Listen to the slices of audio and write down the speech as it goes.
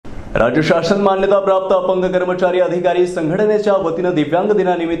राज्य शासन मान्यता प्राप्त अपंग कर्मचारी अधिकारी संघटनेच्या वतीनं दिव्यांग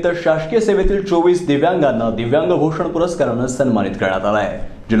दिनानिमित्त शासकीय सेवेतील 24 दिव्यांगांना दिव्यांग भूषण पुरस्कारानं सन्मानित करण्यात आलं आहे।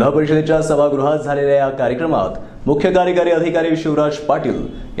 जिल्हा परिषदेच्या सभागृहात झालेल्या या कार्यक्रमात मुख्य कार्यकारी अधिकारी शिवराज पाटील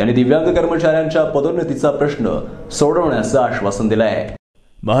यांनी दिव्यांग कर्मचाऱ्यांच्या पदोन्नतीचा प्रश्न सोडवण्याचं आश्वासन दिलं आहे।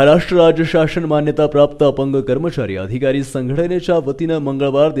 महाराष्ट्र राज्य शासन मान्यता प्राप्त अपंग कर्मचारी अधिकारी संघटनेच्या वतीनं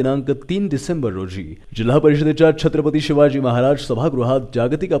मंगळवार दिनांक 3 डिसेंबर रोजी जिल्हा परिषदेच्या छत्रपती शिवाजी महाराज सभागृहात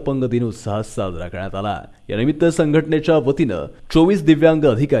जागतिक अपंग दिन उत्साहात साजरा करण्यात आला। या निमित्त संघटनेच्या वतीनं 24 दिव्यांग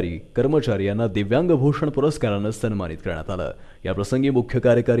अधिकारी कर्मचारी यांना दिव्यांग भूषण पुरस्कारानं सन्मानित करण्यात आलं। या प्रसंगी मुख्य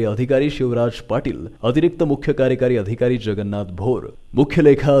कार्यकारी अधिकारी शिवराज पाटील, अतिरिक्त मुख्य कार्यकारी अधिकारी जगन्नाथ भोर, मुख्य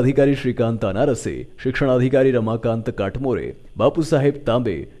लेखा अधिकारी श्रीकांत अनारसे, शिक्षण अधिकारी रमाकांत काटमोरे, बापूसाहेब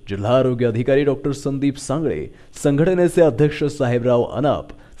तांबे, जिल्हा आरोग्य अधिकारी डॉक्टर संदीप सांगळे, संघटनेचे अध्यक्ष साहेबराव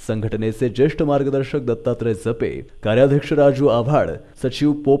अनाप, संघटनेचे ज्येष्ठ मार्गदर्शक दत्तात्रय जपे, कार्याध्यक्ष राजू आव्हाड,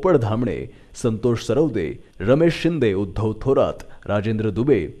 सचिव पोपट धामणे, संतोष सरवदे, रमेश शिंदे, उद्धव थोरात, राजेंद्र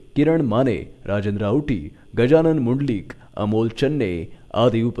दुबे, किरण माने, राजेंद्र औटी, गजानन मुंडलिक, अमोल चन्ने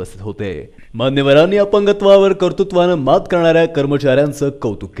आदी उपस्थित होते। मान्यवरांनी अपंगत्वावर कर्तृत्वानं मात करणाऱ्या कर्मचाऱ्यांचं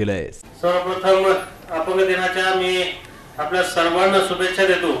कौतुक केलंय। सर्वप्रथम अपंग दिनाच्या मी आपल्या सर्वांना शुभेच्छा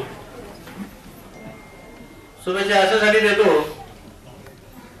देतो। शुभेच्छा अशासाठी देतो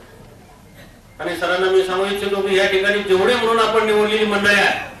आणि सरांना मी सांगू इच्छितो की या ठिकाणी जेवढे म्हणून आपण निवडलेली मंडळी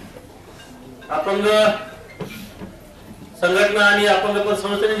आहे, अपंग संघटना आणि अपंग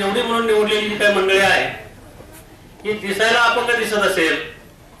संस्थेने जेवढी म्हणून निवडलेली जी काही मंडळी आहे की दिसायला अपंग दिसत असेल,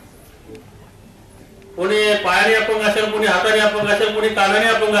 कोणी पायाने अपंग असेल, कोणी हाताने अपंग असेल, कोणी कानाने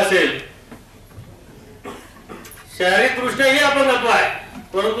अपंग असेल, शारीरिक दृष्ट्या ही अपंगत्व आहे,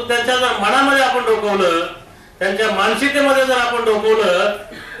 परंतु त्यांच्या जर मनामध्ये आपण डोकवलं, त्यांच्या मानसिकतेमध्ये जर आपण डोकवलं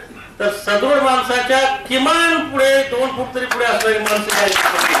तर सदृढ माणसाच्या किमान पुढे 2 फूट तरी पुढे असणारी माणसं आहेत।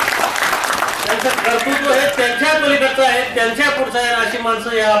 त्यांचं कर्तृत्व हे त्यांच्या पलीकडचं आहे, त्यांच्या पुढचं आहे, अशी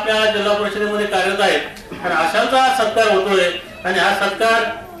माणसं या आपल्या जिल्हा परिषदेमध्ये कार्यरत आहेत आणि अशांचा हा सत्कार होतोय आणि हा सत्कार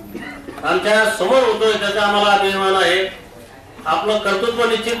आमच्या समोर होतोय, त्याचा आम्हाला अभिमान आहे। आपलं कर्तृत्व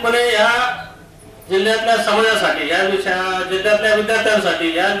निश्चितपणे या जिल्ह्यातल्या समाजासाठी, या जिल्ह्यातल्या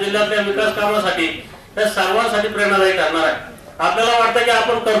विद्यार्थ्यांसाठी, या जिल्ह्यातल्या विकास कामासाठी, त्या सर्वांसाठी प्रेरणादायी ठरणार आहे। आपल्याला वाटतं की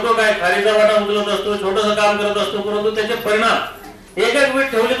आपण करतो काय, खारीचा वाटा उचलत असतो, छोटंसं काम करत असतो, परंतु त्याचे परिणाम एक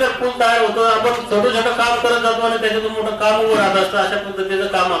वीट ठेवली तर पूल तयार होतो। आपण छोटं छोटं काम करत जातो आणि त्याच्यातून मोठं काम उभं राहत असतं। अशा पद्धतीचं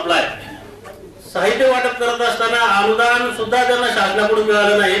काम आपलं आहे। साहित्य वाटप करत असताना अनुदान सुद्धा त्यांना शासनाकडून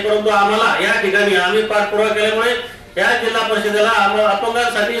मिळालं नाही, परंतु आम्हाला या ठिकाणी आम्ही पाठपुरावा केल्यामुळे या जिल्हा परिषदेला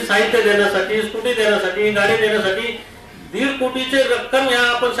अपंगांसाठी साहित्य देण्यासाठी, स्कूटी देण्यासाठी, गाडी देण्यासाठी 1.5 कोटीची रक्कम या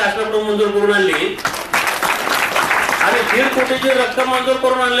आपण शासनाकडून मंजूर करून आणली आणि 1.5 कोटीची रक्कम मंजूर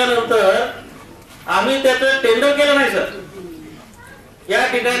करून आणल्यानंतर आम्ही त्याचं टेंडर केलं नाही सर। या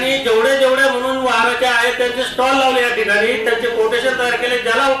ठिकाणी जेवढे म्हणून वाहनाचे आहेत त्यांचे स्टॉल लावले, या ठिकाणी त्यांचे कोटेशन तयार केले,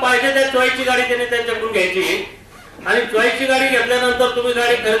 ज्याला पाहिजे त्या चॉईसची गाडी त्यांनी त्यांच्याकडून घ्यायची आणि चॉईसची गाडी घेतल्यानंतर तुम्ही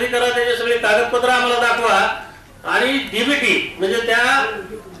गाडी खरेदी करा, त्याचे सगळे कागदपत्र आम्हाला दाखवा आणि डीबीटी म्हणजे त्या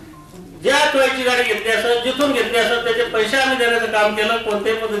ज्या चॉईसची गाडी घेतली असेल, जिथून घेतली असेल त्याचे पैसे आम्ही देण्याचं काम केलं।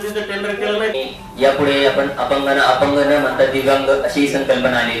 कोणत्याही पद्धतीचं टेंडर केलं नाही। यापुढे आपण अपंगांना अपंग न म्हणता दिव्यांग अशी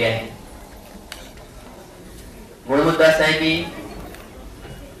संकल्पना आलेली आहे। मूळ मुद्दा असा आहे की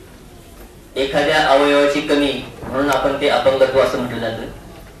एखाद्या अवयवाची कमी म्हणून आपण ते अपंगत्व असं म्हटलं जातं,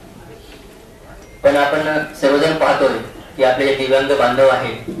 पण आपण सर्वजण पाहतोय की आपले जे दिव्यांग बांधव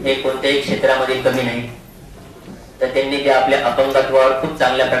आहेत हे कोणत्याही क्षेत्रामध्ये कमी नाही, तर त्यांनी ते आपल्या अपंगत्वावर खूप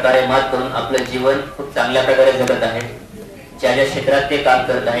चांगल्या प्रकारे मात करून आपलं जीवन खूप चांगल्या प्रकारे जगत आहेत। ज्या ज्या क्षेत्रात ते काम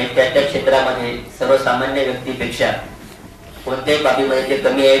करत आहेत त्या त्या क्षेत्रामध्ये सर्वसामान्य व्यक्तीपेक्षा कोणत्याही बाबीमध्ये ते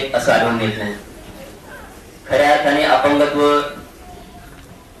कमी आहेत असं आढळून येत नाही। खऱ्या अर्थाने अपंगत्व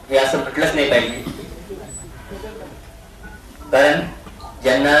हे असं म्हटलंच नाही पाहिजे, कारण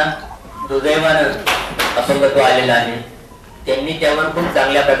ज्यांना दुर्दैवानं अपंगत्व आलेलं आहे त्यांनी त्यावर खूप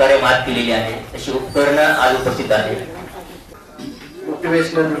चांगल्या प्रकारे मात केलेली आहे, अशी उपकरणं आज उपस्थित आहेत।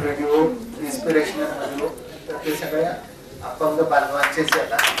 मोटिवेशनल व्हिडिओ, इन्स्पिरेशनल व्हिडिओ, तर ते सगळे अपंग बांधवांचेच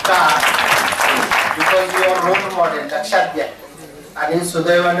येतात का, because you R role model, लक्षात घ्या। आणि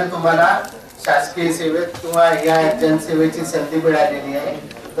सुदैवाने तुम्हाला शासकीय सेवेत किंवा या जनसेवेची संधी मिळालेली आहे,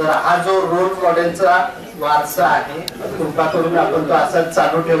 तर हा जो रोल मॉडेलचा वारसा आहे कृपा आपण तो असाच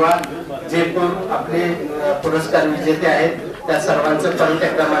चालू ठेवा। जे पण आपले पुरस्कार विजेते आहेत त्या सर्वांचं परत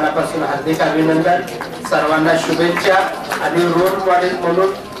एकदा मनापासून हार्दिक अभिनंदन, सर्वांना शुभेच्छा आणि रोल मॉडेल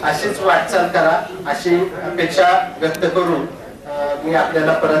म्हणून अशीच वाटचाल करा अशी अपेक्षा व्यक्त करून मी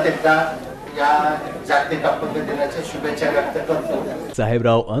आपल्याला परत एकदा या जागतिक अपंग दिनाच्या शुभेच्छा व्यक्त करतो.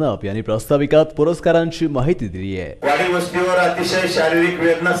 साहेबराव अनाप यांनी प्रास्ताविकात पुरस्कारांची माहिती दिली आहे. वाडी वस्तीवर अतिशय शारीरिक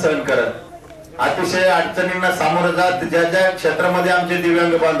वेदना सहन करत, अतिशय अडचणींना सामोरं जात ज्या ज्या क्षेत्रामध्ये आमचे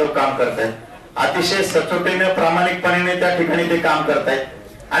दिव्यांग बांधव काम करतायत, अतिशय सचोटीने प्रामाणिकपणे त्या ठिकाणी ते काम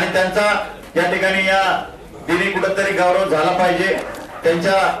करतायत आणि त्यांचा या ठिकाणी या दिनी कुठेतरी गौरव झाला पाहिजे.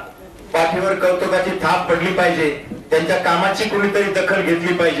 त्यांच्या पाठीवर कौतुकाची थाप पडली पाहिजे. त्यांच्या कामाची कुणीतरी दखल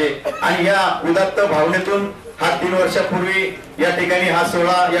घेतली पाहिजे आणि या उदात्त भावनेतून हा 3 वर्षापूर्वी या ठिकाणी हा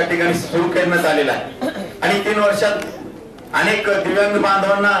सोहळा या ठिकाणी सुरू करण्यात आलेला आहे आणि 3 वर्षात अनेक दिव्यांग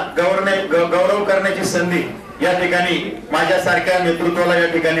बांधवांना गौरव करण्याची संधी या ठिकाणी माझ्यासारख्या नेतृत्वाला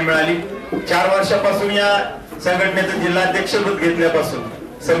या ठिकाणी मिळाली. 4 वर्षापासून या संघटनेचं जिल्हाध्यक्षपद घेतल्यापासून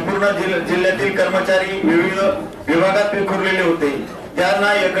संपूर्ण जिल्ह्यातील कर्मचारी विविध विभागात विखुरलेले होते.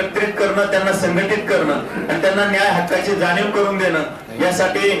 त्यांना एकत्रित करणं, त्यांना संघटित करणं आणि त्यांना न्याय हक्काची जाणीव करून देणं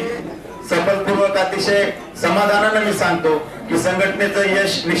यासाठी सफलपूर्वक अतिशय समाधानाने मी सांगतो की संघटनेचं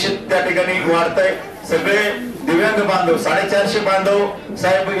यश निश्चित त्या ठिकाणी वाढतंय. सगळे दिव्यांग बांधव 450 बांधव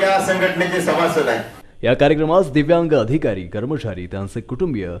साहेब या संघटनेचे सभासद आहेत. या कार्यक्रमास दिव्यांग अधिकारी, कर्मचारी, त्यांचे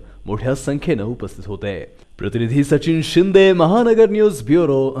कुटुंबीय मोठ्या संख्येने उपस्थित होते. प्रतिनिधी सचिन शिंदे, महानगर न्यूज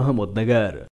ब्युरो, अहमदनगर.